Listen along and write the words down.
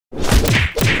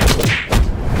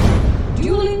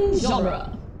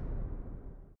genre.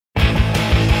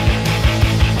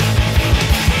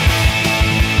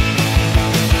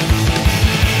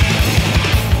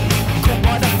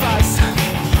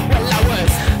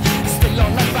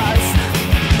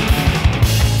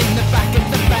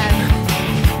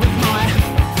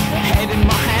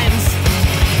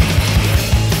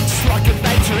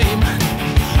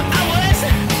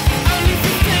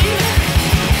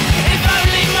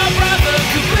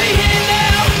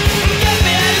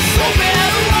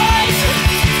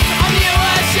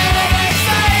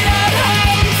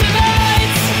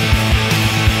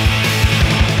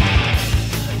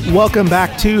 Welcome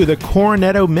back to the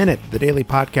Cornetto Minute, the daily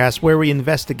podcast where we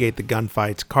investigate the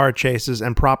gunfights, car chases,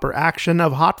 and proper action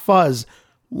of Hot Fuzz,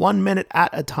 1 minute at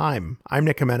a time. I'm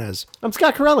Nick Jimenez. I'm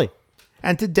Scott Corelli.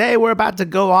 And today we're about to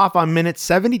go off on minute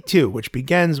 72, which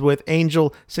begins with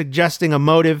Angel suggesting a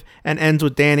motive and ends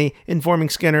with Danny informing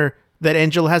Skinner that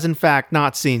Angel has in fact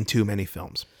not seen too many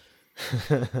films.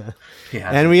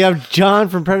 And we have John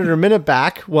from Predator Minute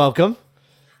back. Welcome.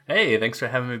 Hey, thanks for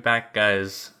having me back,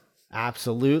 guys.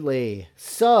 Absolutely.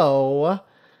 So,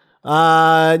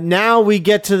 now we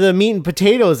get to the meat and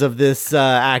potatoes of this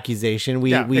accusation.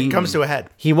 It comes to a head.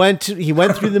 He went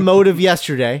through the motive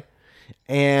yesterday,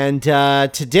 and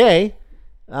today,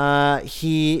 or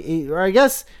I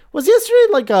guess, was yesterday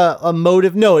like a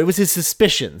motive? No, it was his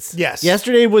suspicions. Yes.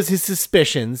 Yesterday was his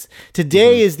suspicions.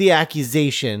 Today is the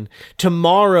accusation.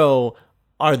 Tomorrow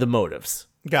are the motives.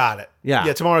 Got it.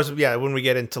 Yeah. Tomorrow's when we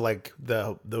get into like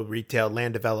the retail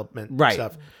land development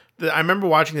stuff. I remember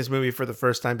watching this movie for the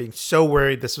first time being so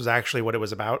worried this was actually what it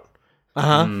was about. Like,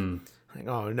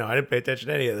 oh no, I didn't pay attention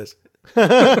to any of this.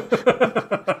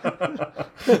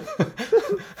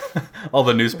 All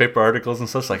the newspaper articles and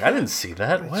such, like, I didn't see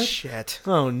that. What? Shit.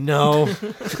 Oh no.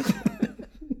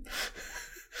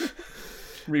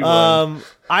 Rewind.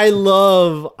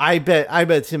 I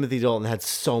bet Timothy Dalton had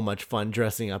so much fun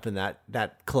dressing up in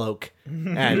that cloak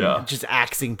and just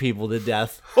axing people to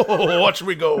death. Oh, watch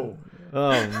me go.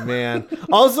 Oh man.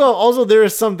 Also there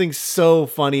is something so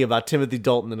funny about Timothy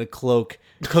Dalton in a cloak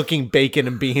cooking bacon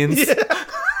and beans.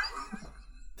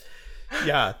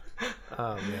 Yeah.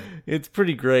 Oh man. It's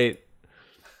pretty great.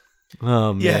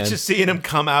 Oh man. Yeah, just seeing him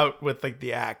come out with like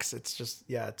the axe. It's just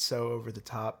it's so over the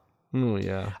top. Oh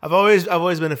yeah. I've always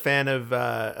been a fan of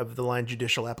the line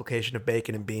judicial application of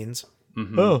bacon and beans.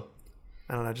 Mm-hmm. Oh,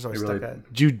 I don't know, just always stuck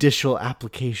at judicial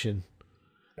application.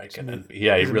 Bacon and, he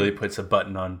really puts a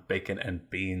button on bacon and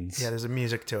beans. Yeah, there's a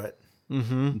music to it.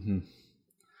 Mm-hmm.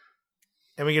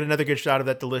 And we get another good shot of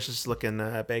that delicious looking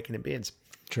bacon and beans.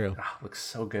 True. Oh, looks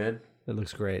so good. It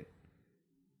looks great.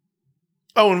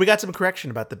 Oh, and we got some correction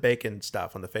about the bacon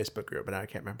stuff on the Facebook group, but I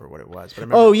can't remember what it was. But I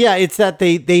remember it's that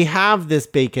they have this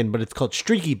bacon, but it's called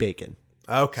streaky bacon.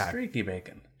 Okay. Streaky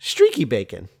bacon. Streaky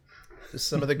bacon. Just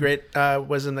some of the great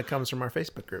wisdom that comes from our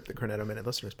Facebook group, the Cornetto Minute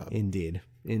Listeners Pub. Indeed.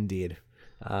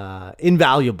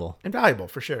 Invaluable. Invaluable,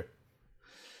 for sure.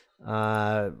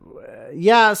 So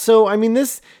I mean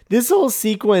this whole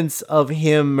sequence of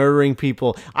him murdering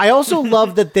people, I also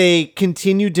love that they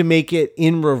continued to make it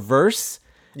in reverse.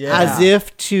 Yeah. As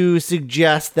if to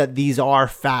suggest that these are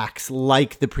facts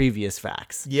like the previous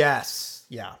facts. Yes.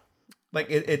 Yeah. Like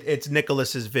it's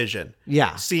Nicholas's vision.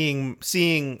 Yeah. Seeing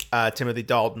Timothy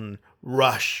Dalton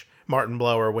rush Martin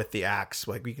Blower with the axe.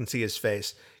 Like we can see his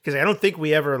face. Because I don't think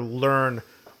we ever learn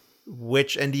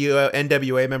which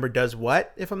NWA member does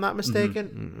what, if I'm not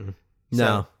mistaken. Mm-hmm. So,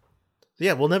 no.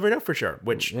 Yeah, we'll never know for sure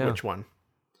which one.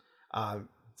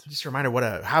 Just a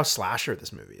reminder how slasher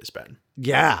this movie has been.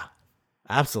 Yeah.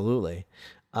 Absolutely.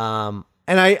 And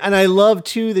I love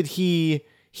too that he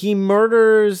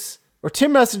murders, or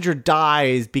Tim Messenger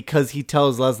dies because he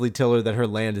tells Leslie Tiller that her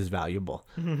land is valuable.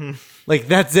 Mm-hmm. Like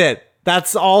that's it.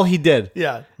 That's all he did.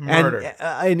 Yeah. Murder.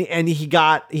 And he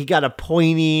got a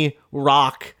pointy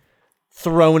rock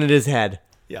thrown at his head.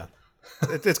 Yeah.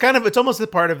 It's almost the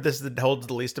part of this that holds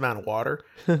the least amount of water.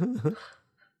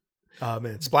 Oh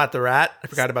man. Splat the Rat. I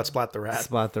forgot about Splat the Rat.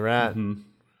 Splat the Rat. Mm-hmm.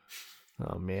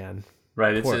 Oh man.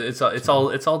 Right, it's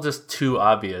all just too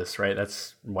obvious, right?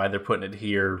 That's why they're putting it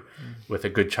here with a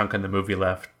good chunk of the movie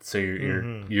left. So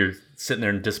you're sitting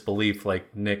there in disbelief,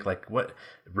 like Nick, like what?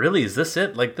 Really, is this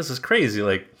it? Like this is crazy.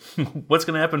 Like what's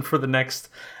gonna happen for the next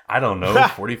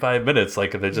 45 minutes?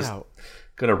 Like they're just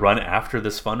gonna run after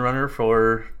this fun runner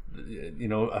for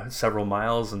several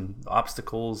miles and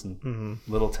obstacles and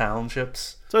little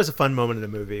townships. It's always a fun moment in a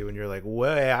movie when you're like,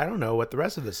 "Wait, I don't know what the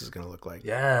rest of this is going to look like."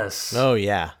 Yes. Oh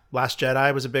yeah. Last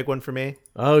Jedi was a big one for me.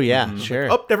 Oh yeah, sure.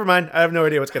 Oh, never mind. I have no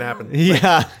idea what's going to happen.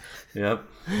 Yeah. Yep.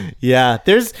 Yeah.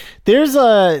 There's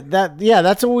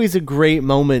that's always a great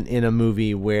moment in a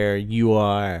movie where you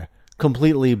are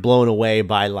completely blown away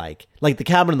by like the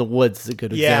Cabin in the Woods is a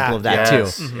good example of that too.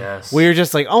 Yes. Where you're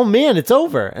just like, oh man, it's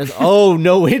over. And oh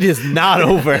no, it is not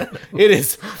over. It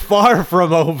is far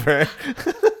from over.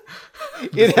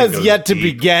 It has yet to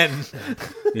begin.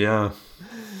 Yeah.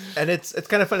 And it's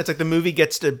kind of fun. It's like the movie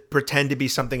gets to pretend to be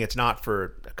something it's not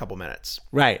for a couple minutes.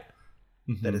 Right.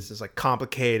 That is this like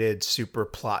complicated, super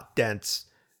plot dense,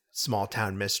 small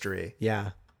town mystery.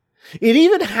 Yeah. It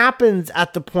even happens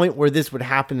at the point where this would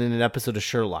happen in an episode of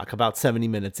Sherlock, about 70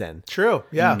 minutes in. True.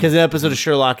 Yeah. Because an episode of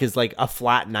Sherlock is like a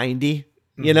flat 90,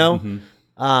 you know?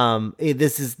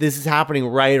 This is happening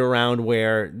right around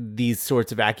where these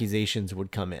sorts of accusations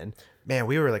would come in. Man,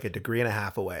 we were like a degree and a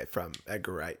half away from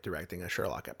Edgar Wright directing a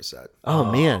Sherlock episode.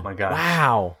 Oh man. My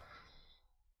gosh.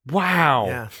 Wow.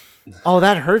 Yeah. Oh,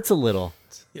 that hurts a little.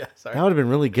 Yeah. Sorry. That would have been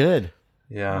really good.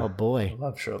 Yeah. Oh boy.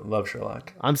 Love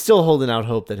Sherlock. I'm still holding out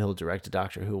hope that he'll direct a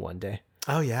Doctor Who one day.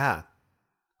 Oh yeah.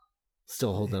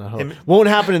 Still holding out hope. Won't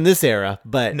happen in this era,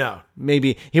 but No.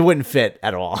 maybe he wouldn't fit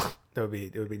at all. It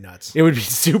would be nuts. It would be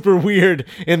super weird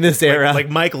in this era. Like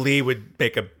Mike Lee would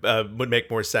make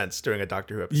more sense during a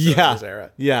Doctor Who episode in this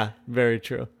era. Yeah, very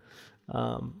true.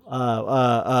 What's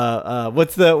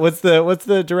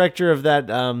the director of that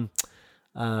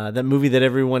that movie that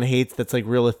everyone hates that's like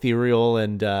real ethereal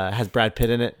and has Brad Pitt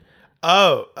in it?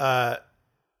 Oh, are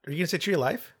you gonna say Tree of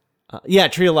Life? Yeah,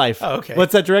 Tree of Life. Oh, okay.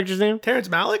 What's that director's name? Terrence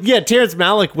Malick? Yeah, Terrence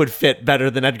Malick would fit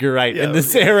better than Edgar Wright in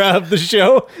this yeah. era of the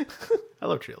show. I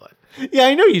love Tree of Life. Yeah,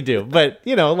 I know you do, but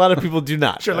you know, a lot of people do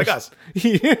not. Sure, like us.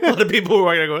 A lot of people who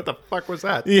are gonna go, what the fuck was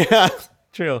that? Yeah,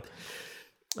 true.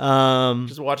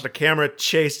 Just watched a camera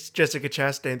chase Jessica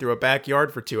Chastain through a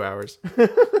backyard for 2 hours.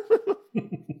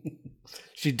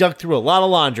 She dug through a lot of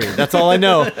laundry. That's all I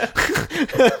know.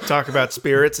 Talk about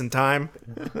spirits and time.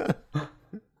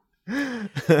 All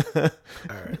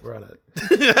right, we're on it.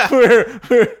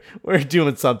 we're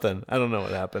doing something. I don't know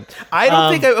what happened. I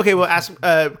don't think. Okay, well,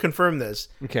 confirm this.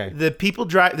 Okay. The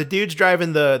dudes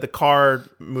driving the car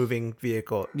moving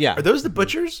vehicle. Yeah. Are those the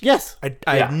butchers? Yes.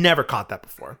 I've never caught that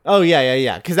before. Oh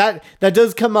yeah. Because that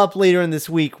does come up later in this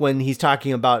week when he's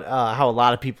talking about how a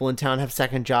lot of people in town have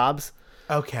second jobs.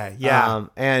 Okay. Yeah.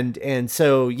 And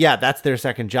so yeah, that's their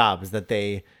second job is that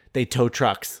they tow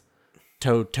trucks.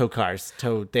 Tow cars.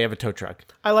 They have a tow truck.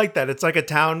 I like that. It's like a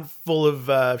town full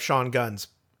of Sean Guns.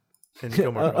 And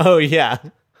Gilmore Girls. Oh yeah,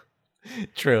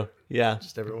 true. Yeah,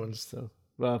 Just everyone's so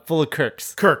full of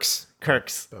Kirks. Kirks.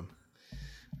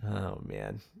 Oh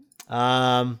man.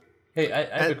 Hey,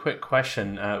 I have a quick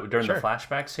question during the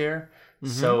flashbacks here.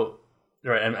 So,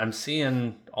 right, I'm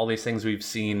seeing all these things we've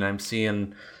seen. I'm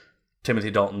seeing Timothy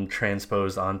Dalton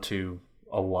transposed onto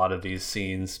a lot of these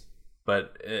scenes.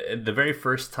 But the very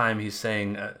first time he's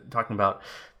saying, talking about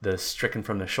the stricken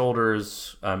from the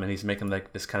shoulders, and he's making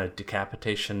like this kind of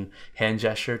decapitation hand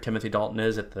gesture, Timothy Dalton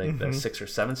is at the 6 or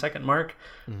 7 second mark.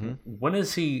 When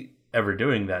is he ever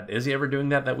doing that? Is he ever doing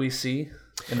that we see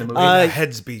in the movie? The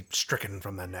heads be stricken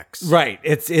from the necks. Right.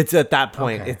 It's at that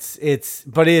point. Okay. It's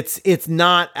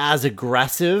not as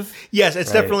aggressive. Yes,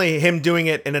 it's definitely him doing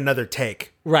it in another take.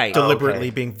 Right. Deliberately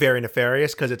being very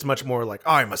nefarious because it's much more like,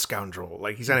 I'm a scoundrel.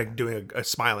 Like he's kind of doing a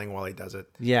smiling while he does it.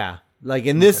 Yeah. Like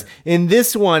in this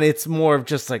one, it's more of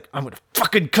just like, I'm going to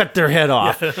fucking cut their head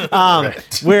off.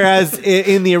 Whereas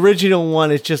in the original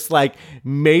one, it's just like,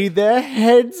 may their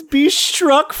heads be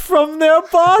struck from their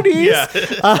bodies. Yeah.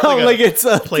 Like it's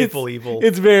playful evil.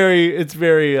 It's very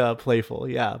playful.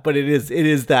 Yeah. But it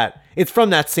is that it's from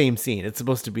that same scene. It's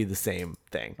supposed to be the same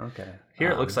thing. Okay. Here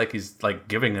it looks like he's like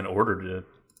giving an order to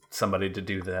somebody to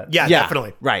do that. Yeah,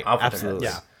 definitely. Right. Off with their Absolutely.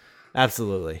 heads. Yeah.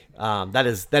 Absolutely. That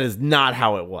is not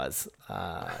how it was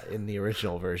in the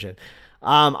original version.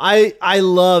 I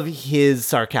love his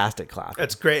sarcastic clap.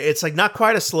 That's great. It's like not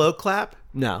quite a slow clap.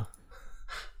 No.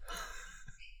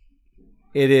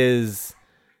 It is.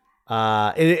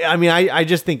 I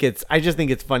just think it's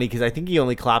funny because I think he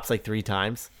only claps like 3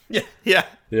 times. Yeah. Yeah.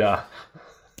 Yeah.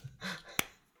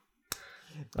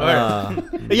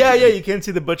 Yeah. You can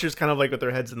see the butchers kind of like with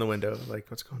their heads in the window. Like,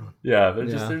 what's going on? Yeah, they're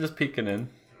just peeking in.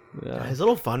 Yeah. His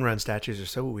little fun run statues are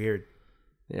so weird.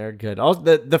 They're good.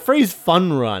 Also, the phrase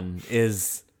 "fun run"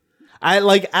 is, I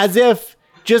like as if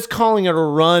just calling it a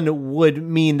run would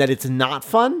mean that it's not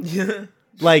fun. Yeah.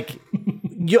 Like,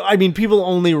 people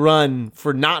only run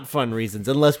for not fun reasons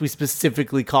unless we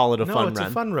specifically call it a fun it's run.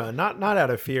 a fun run, not out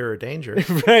of fear or danger.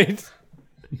 Right.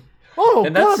 Oh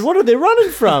God! What are they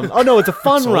running from? Oh no, it's a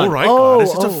fun run. All right, oh,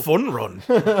 Goddess, it's a fun run.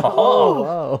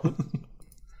 Oh.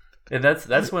 And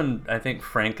that's when I think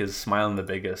Frank is smiling the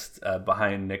biggest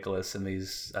behind Nicholas in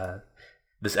these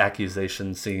this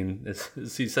accusation scene.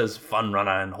 He says "Fun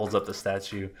Runner" and holds up the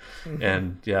statue,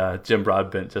 and Jim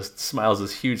Broadbent just smiles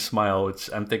this huge smile, which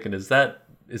I'm thinking,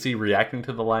 is he reacting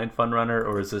to the line "Fun Runner"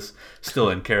 or is this still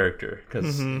in character?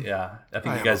 Because I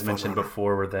think you guys mentioned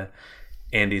before where the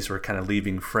Andys were kind of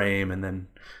leaving frame, and then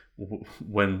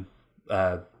when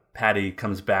Patty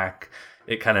comes back,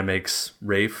 it kind of makes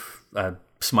Rafe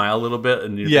smile a little bit,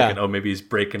 and you're thinking, oh, maybe he's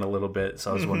breaking a little bit. So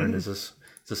I was wondering, is this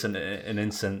an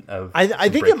instant of? I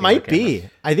think it might be.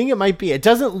 I think it might be. It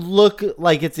doesn't look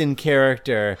like it's in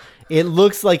character. It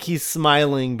looks like he's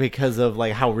smiling because of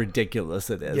like how ridiculous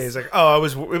it is. Yeah, he's like, oh, I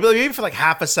was maybe for like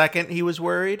half a second he was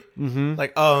worried,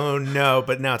 like, oh no,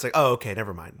 but now it's like, oh, okay,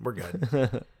 never mind, we're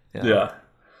good. Yeah.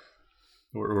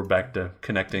 We're back to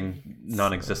connecting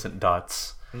non-existent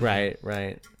dots. Right.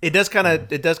 It does kind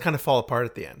of fall apart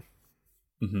at the end.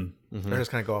 Or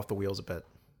just kind of go off the wheels a bit.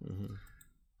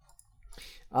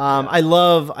 I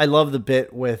love the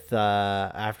bit with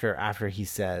after he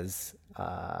says,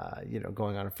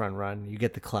 going on a front run, you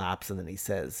get the claps, and then he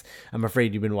says, "I'm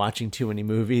afraid you've been watching too many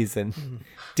movies." And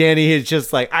Danny is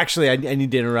just like, actually, I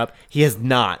need to interrupt. He has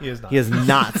not. He has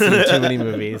not seen too many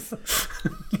movies.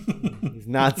 He's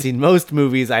not seen most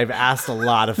movies. I've asked a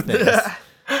lot of things,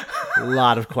 a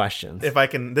lot of questions. If I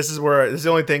can, this is the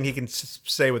only thing he can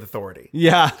say with authority.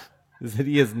 Yeah. Is that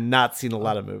he has not seen a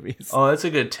lot of movies. Oh, that's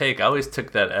a good take. I always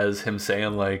took that as him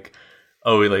saying like,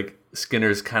 oh, like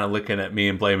Skinner's kind of looking at me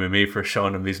and blaming me for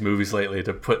showing him these movies lately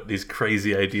to put these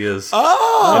crazy ideas in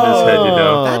his head,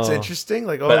 That's interesting.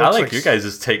 Like, but I like your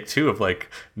guys' take too of like,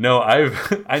 no,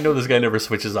 I know this guy never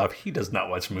switches off. He does not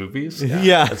watch movies.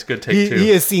 Yeah. That's a good take too. He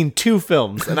has seen 2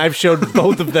 films, and I've showed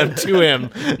both of them to him.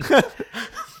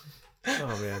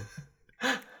 Oh man.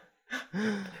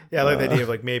 Yeah, I like the idea of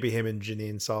like maybe him and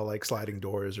Janine saw like sliding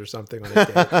doors or something on a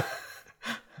date.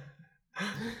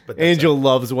 But Angel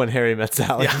loves When Harry Met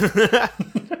Sally. Yeah.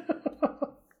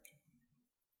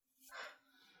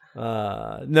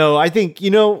 No, I think you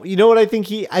know what I think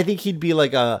he'd be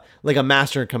like a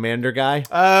Master and Commander guy.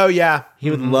 Oh yeah, he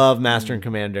would love Master and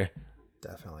Commander.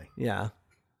 Definitely. Yeah.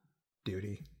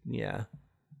 Duty. Yeah.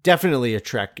 Definitely a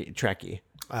Trekkie.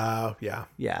 Oh yeah.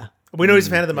 Yeah. We know he's a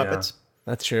fan of the Muppets.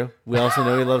 That's true. We also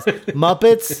know he loves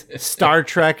Muppets, Star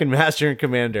Trek, and Master and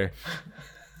Commander.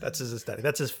 That's his aesthetic.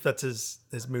 That's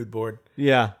his mood board.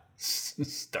 Yeah.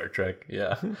 Star Trek.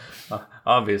 Yeah.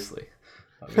 Obviously.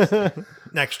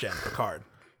 Next gen.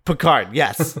 Picard.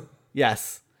 Yes.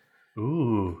 Yes.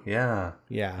 Ooh. Yeah.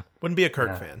 Yeah. Wouldn't be a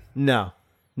Kirk fan. No.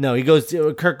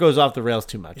 Kirk goes off the rails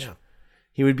too much. Yeah.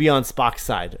 He would be on Spock's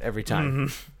side every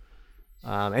time.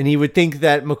 And he would think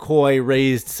that McCoy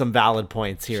raised some valid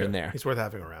points here and there. He's worth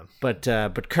having around.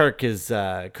 But Kirk is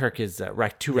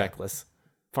too reckless,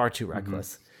 far too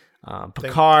reckless.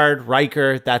 Picard,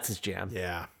 Riker, that's his jam.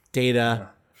 Yeah. Data,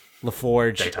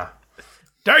 LaForge.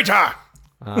 Data.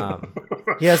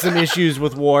 He has some issues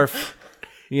with Worf,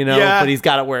 but he's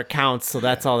got it where it counts, so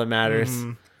that's all that matters.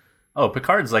 Oh,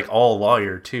 Picard's like all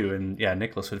lawyer too, and yeah,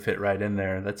 Nicholas would fit right in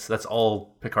there. That's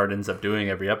all Picard ends up doing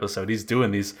every episode. He's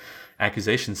doing these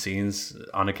accusation scenes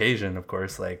on occasion, of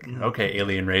course. Like, okay,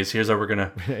 alien race. Here's how we're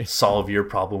gonna solve your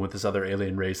problem with this other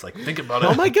alien race. Like, think about it.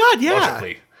 Oh my God, yeah,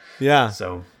 logically. Yeah.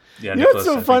 So yeah, you know what's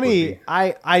so funny?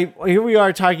 I here we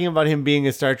are talking about him being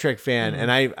a Star Trek fan, and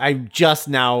I'm just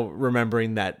now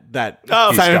remembering that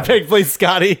Simon Pegg plays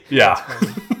Scotty. Yeah.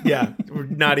 Yeah, we're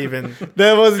not even.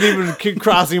 That wasn't even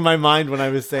crossing my mind when I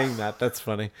was saying that. That's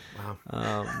funny. Wow.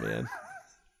 Oh man.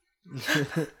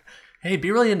 Hey,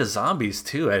 be really into zombies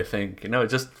too. I think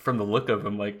just from the look of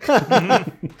him, like,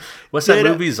 what's that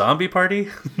movie, Zombie Party?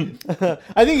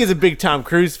 I think he's a big Tom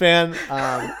Cruise fan.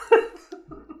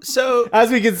 So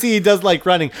as we can see, he does like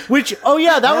running. Which,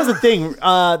 that was a thing.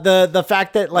 The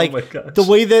fact that like the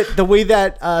way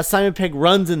that Simon Pegg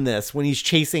runs in this when he's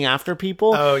chasing after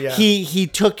people. Oh yeah. He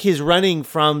took his running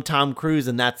from Tom Cruise,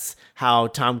 and that's how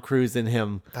Tom Cruise and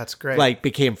him. That's great. Like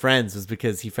became friends, was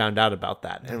because he found out about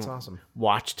that. That's awesome.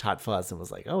 Watched Hot Fuzz and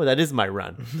was like, oh, that is my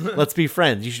run. Let's be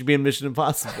friends. You should be in Mission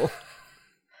Impossible.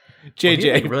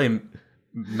 JJ he really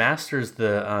masters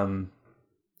the.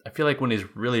 I feel like when he's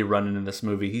really running in this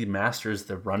movie, he masters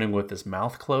the running with his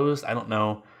mouth closed. I don't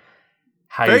know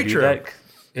how you do that.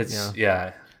 It's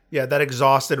yeah, that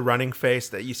exhausted running face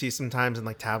that you see sometimes in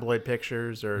like tabloid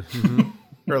pictures or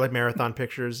or like marathon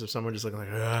pictures of someone just looking like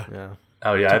yeah.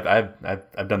 Oh yeah,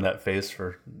 I've done that face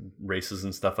for races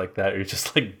and stuff like that. You're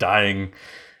just like dying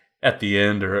at the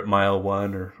end or at mile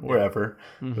 1 or wherever,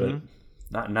 but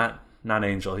not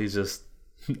Angel. He's just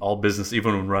all business,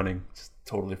 even when running, just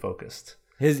totally focused.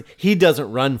 He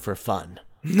doesn't run for fun.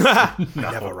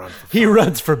 Never run for fun. He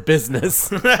runs for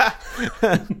business.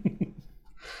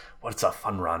 What's a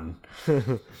fun run?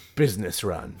 Business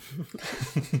run.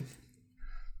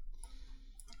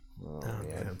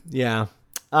 Man. Yeah.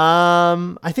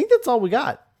 I think that's all we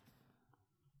got.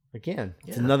 Again,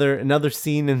 it's another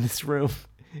scene in this room,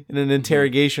 in an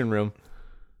interrogation room.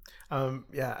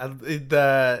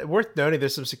 The worth noting,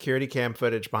 there's some security cam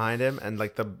footage behind him, and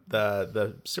like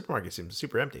the supermarket seems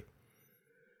super empty.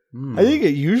 I think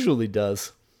it usually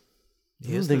does.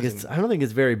 I don't think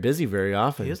it's very busy very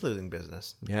often. He is losing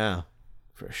business. Yeah,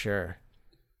 for sure.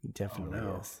 He definitely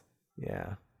is.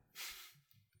 Yeah.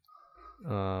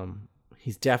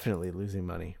 He's definitely losing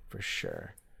money for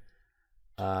sure.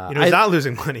 He's not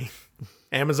losing money.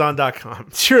 Amazon.com.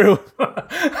 True. We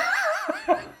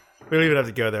don't even have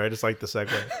to go there. I just like the segue.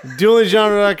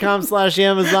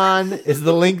 duelinggenre.com/Amazon is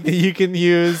the link that you can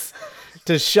use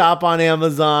to shop on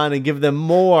Amazon and give them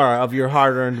more of your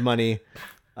hard-earned money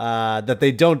that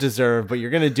they don't deserve, but you're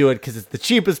going to do it because it's the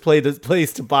cheapest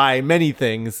place to buy many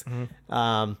things.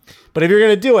 Mm-hmm. But if you're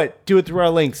going to do it through our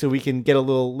link so we can get a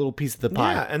little piece of the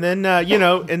pie. Yeah, and then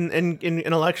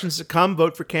in elections to come,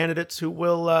 vote for candidates who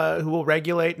will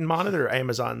regulate and monitor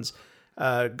Amazon's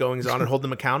goings on and hold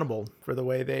them accountable for the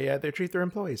way they treat their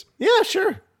employees. Yeah,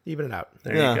 sure. Even it out.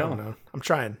 There you go. No, I'm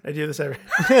trying. I do this I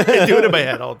do it in my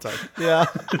head all the time. Yeah.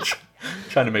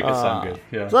 Trying to make it sound good.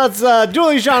 Yeah. So that's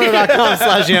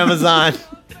duelinggenre.com/Amazon.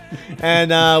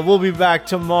 And we'll be back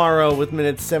tomorrow with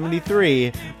minute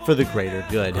 73 for the greater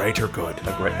good. Greater good.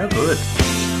 A greater good.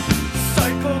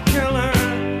 Psycho killer,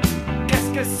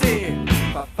 qu'est-ce que c'est?